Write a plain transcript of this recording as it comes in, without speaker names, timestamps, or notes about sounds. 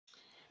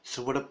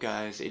So what up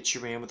guys, it's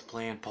your man with the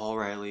plan, Paul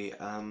Riley,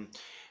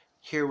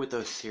 here with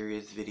a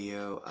serious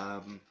video.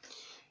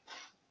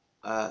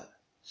 Uh,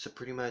 so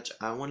pretty much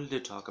I wanted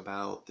to talk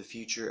about the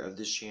future of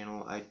this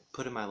channel. I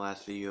put in my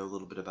last video a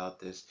little bit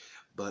about this,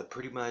 but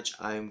pretty much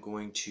I'm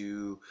going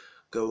to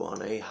go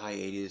on a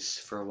hiatus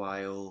for a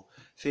while,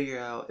 figure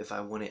out if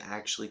I want to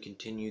actually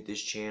continue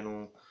this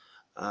channel,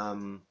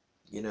 um,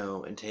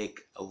 and take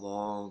a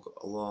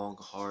long,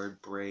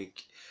 hard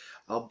break.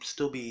 I'll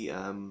still be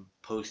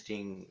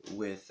posting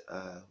with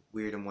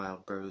Weird and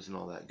Wild Bros and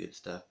all that good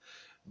stuff,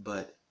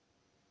 but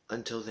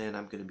until then,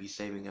 I'm going to be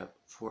saving up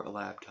for a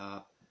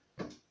laptop,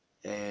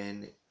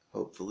 and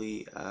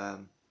hopefully, I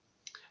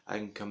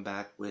can come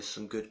back with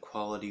some good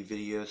quality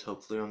videos,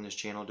 hopefully on this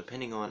channel,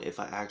 depending on if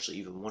I actually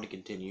even want to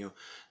continue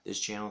this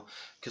channel,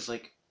 because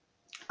like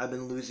I've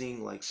been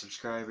losing like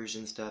subscribers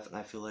and stuff, and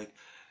I feel like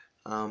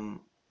um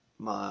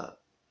my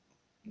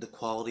the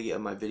quality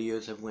of my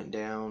videos have went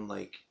down.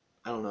 Like,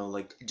 I don't know,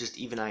 like just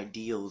even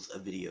ideals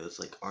of videos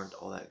like aren't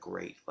all that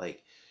great.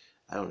 Like,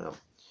 I don't know.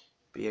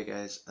 But yeah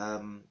guys,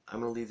 I'm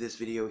gonna leave this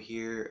video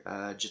here,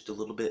 just a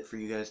little bit for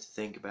you guys to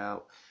think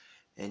about.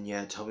 And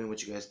yeah, tell me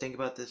what you guys think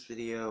about this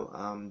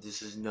video.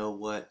 This is no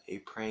what a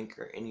prank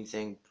or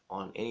anything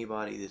on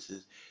anybody. This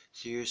is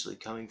seriously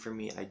coming from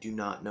me. I do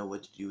not know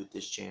what to do with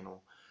this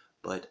channel,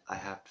 but I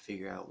have to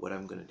figure out what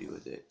I'm gonna do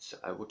with it. So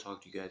I will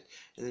talk to you guys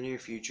in the near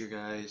future,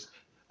 guys.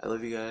 I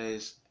love you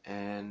guys,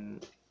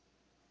 and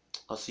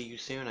I'll see you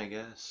soon, I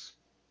guess.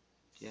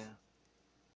 Yeah.